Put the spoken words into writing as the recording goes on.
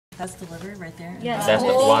That's the liver right there? Yes. That's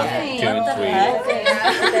the 1, 2,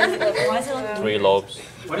 3. 3 lobes.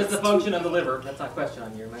 What is the function of the liver? That's not a question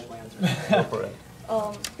on here. Might want to answer. Go for it.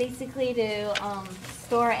 Basically to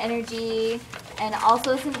store energy, and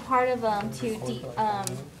also it's part of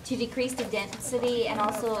to decrease the density and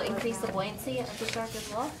also increase the buoyancy of the shark as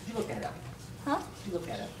well. Did you look at it? Huh? Did you look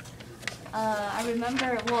at it? I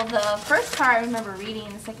remember. Well, the first part I remember reading.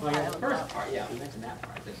 The second Well, part I the looked first up. part, yeah, we mentioned that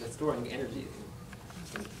part. The storing energy.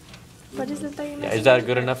 What is it that you Yeah, mentioned? is that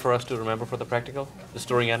good enough for us to remember for the practical? The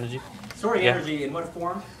storing energy? Storing Yeah. energy in what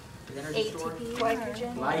form? Is energy stored? ATP.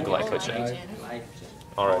 Glycogen. Glycogen. Glycogen.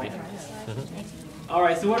 Alrighty. All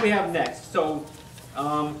right, so what do we have next? So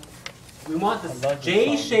we want this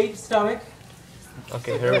J-shaped stomach.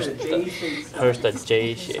 Okay, Here's a J-shaped stomach. here's the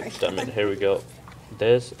J-shaped stomach. Here we go.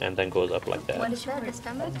 This and then goes up like that. What is that? The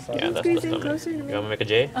stomach? Yeah, that's the Squeeze in stomach. closer to You me. want to make a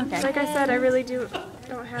J? Okay. Like I said, I really don't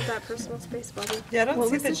have that personal space, Bobby. Yeah, I don't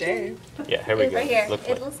see the J. Yeah, here we go. Right here. Looks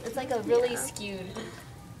It like. looks. It's like a really skewed.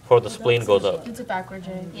 For the spleen goes up. It's a backward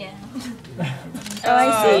J. Yeah. Oh,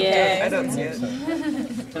 I see Okay, it. I don't see it.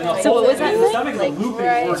 So what was that? The stomach is a Like looping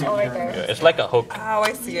right organ. over here. there. Yeah, it's like a hook. Oh,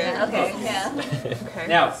 I see it. Okay. Yeah. Okay.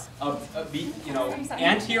 Now,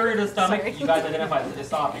 anterior to the stomach, you guys identified the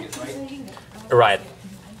esophagus, right? Right.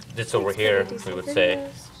 This over here, we would say.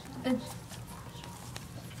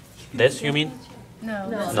 This, you mean? No.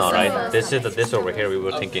 No, right? This is this over here. We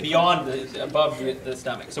were thinking Beyond above the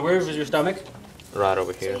stomach. So where is your stomach? right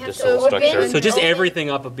over here. This to whole structure. So just everything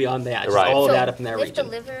up beyond that. Just Right. all of So that up in that lift the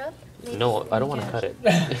region. liver up. No, I don't want to cut it.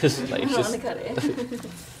 It's like, it's just, cut it.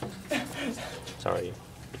 sorry,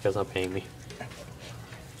 because not paying me.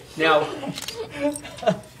 Now,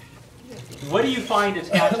 what do you find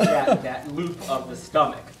attached to that loop of the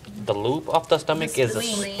stomach? The loop of the stomach is a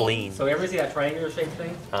spleen. spleen. So ever see that triangular shaped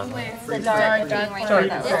thing? Uh, The dark thing right there.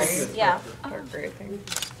 This. Yeah.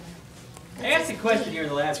 I asked a question here in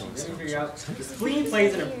the last one. Let me figure out. The spleen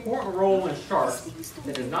plays an important role in sharks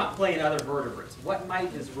that does not play in other vertebrates. What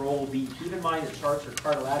might this role be? Keep in mind that sharks are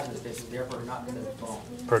cartilaginous fishes, therefore do not possess bone.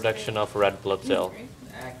 production of red blood cell.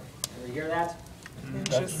 Exactly. You hear that?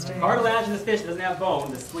 Interesting. Cartilaginous fish doesn't have bone.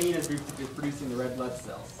 The spleen is producing the red blood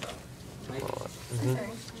cells. So, right?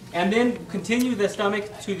 And then continue the stomach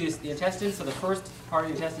to the intestine. So the first part of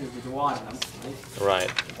the intestine is the duodenum. Right?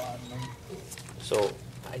 Right. So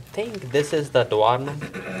I think this is the duodenum.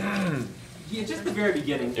 Yeah, just the very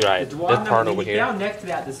beginning. Right, The this duodenum, part and then over you here. down next to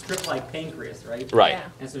that, the strip-like pancreas, right? Right.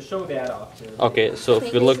 And so show that off. To Okay, so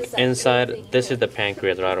if you look inside, this is the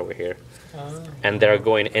pancreas right over here. And they're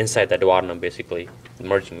going inside the duodenum basically,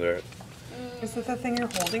 merging there. Is that the thing you're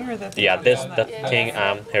holding or the thing Yeah, on this, that? the thing,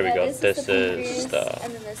 here we Yeah, go. This This is the is pancreas, the,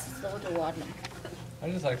 and then this is the duodenum. I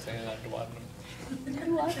just like saying that duodenum.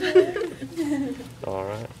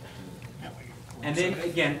 alright. And then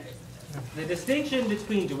again, the distinction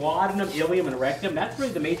between duodenum, ileum, and rectum, that's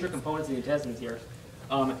really the major components of the intestines here.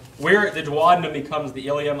 Where the duodenum becomes the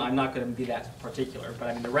ileum, I'm not going to be that particular, but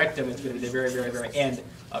I mean the rectum is going to be the very, very, very end.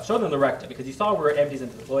 Show them the rectum, because you saw where it empties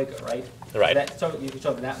into the cloaca, right? Right. So you can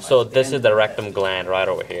show them that much. So this And- is the rectum gland right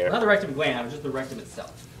over here. Not the rectum gland, just the rectum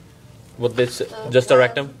itself. What this, just the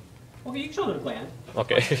rectum? Okay, you can show them the gland.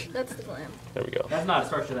 Okay, That's the gland. there we go. That's not a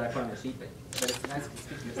structure that I put on the sheet, but it's a nice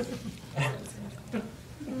conspicuous.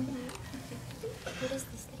 What is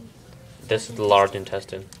this thing? This is the large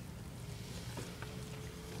intestine.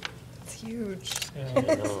 It's huge. I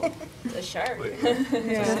know. The shark.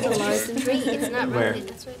 Yeah. Concentrate. It's not Where? rounded.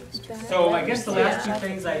 That's why it was dry. So I guess the last two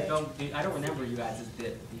things I don't remember you guys is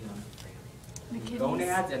the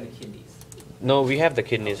gonads and the kidneys. No, we have the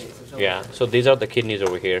kidneys. Yeah, so these are the kidneys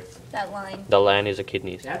over here. That line. The line is the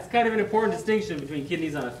kidneys. That's kind of an important distinction between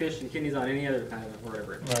kidneys on a fish and kidneys on any other kind of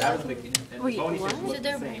vertebrate. That was the bony fish So looked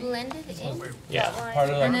they're the same. blended in. Yeah.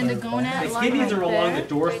 Part of And then the like gonad The line kidneys are right along there. the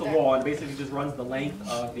dorsal wall and basically just runs the length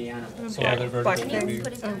of the animal. so Yeah. other vertebrates Black would be,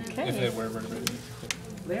 Put it down. if they were vertebrates.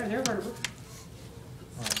 They're vertebrates.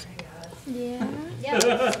 Yeah. Yeah.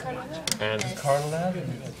 It's kind of And Cartilage?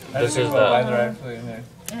 This is why the, they're actually in there.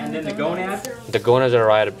 And then the gonads. the gonads are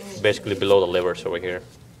right basically below the livers over here.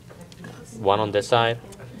 One on this side.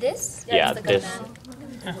 This? Yeah, That's the this. gonad.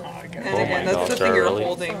 And Oh my again, God, that's the they're thing you're really-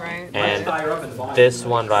 holding, right? Much And higher up in the body. this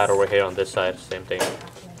one right over here on this side, same thing.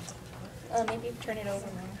 Maybe turn it over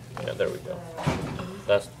more. Yeah, there we go.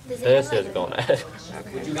 That's, Does it this have is like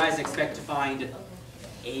gonad. Would you guys expect to find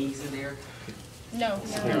eggs in there? No.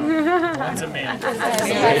 One's a man.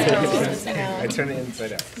 I turn it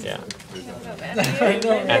inside out. Yeah.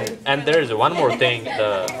 And there is one more thing,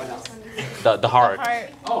 the heart.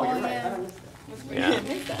 Oh, you're right. Yeah.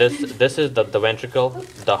 This is the ventricle,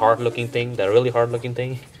 the hard looking thing, the really hard looking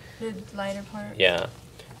thing. The lighter part. Yeah.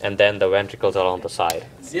 and then the ventricles are on the side.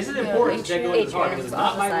 This is important to take a look at this hard, because it's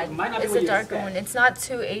not might not be It's what a you darker expect. one. It's not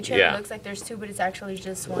two atrium. Yeah. It looks like there's two, but it's actually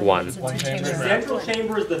just one. One. It's a One two-chamber The chamber. central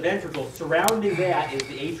chamber is the ventricle. Surrounding that is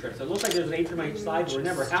the atrium. So it looks like there's an atrium on each side. But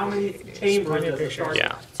remember, how many chambers does the star?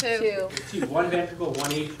 Yeah. Two. Two. One ventricle,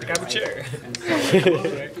 one atrium. Grab a right? chair. And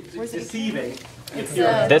so it's deceiving. It's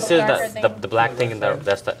This is darker the black thing in the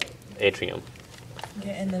that's the atrium,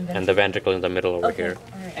 Okay, and then and the ventricle in the middle over here.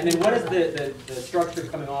 And then what is the structure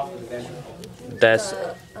coming off of the ventricle? That's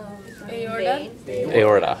aorta.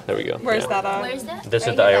 aorta. There we go. Where's Yeah. that at? Where's that? This is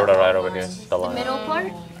Right the here? aorta right over here. The The line. middle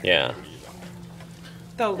part? Yeah.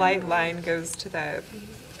 The light line goes to the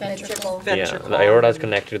Ventricle. Yeah. ventricle. The aorta is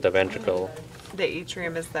connected to the ventricle. The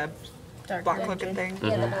atrium is the Dark black red. looking thing. Yeah,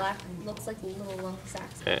 Mm-hmm. the black looks like little lung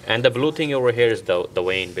sacs. And the blue thing over here is the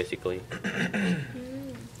vein, basically.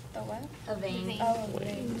 The what? A vein. Oh,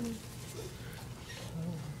 vein.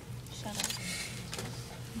 Shut up.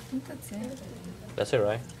 I think that's it. That's it,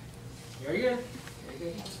 right? Very good.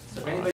 Very good. So if anybody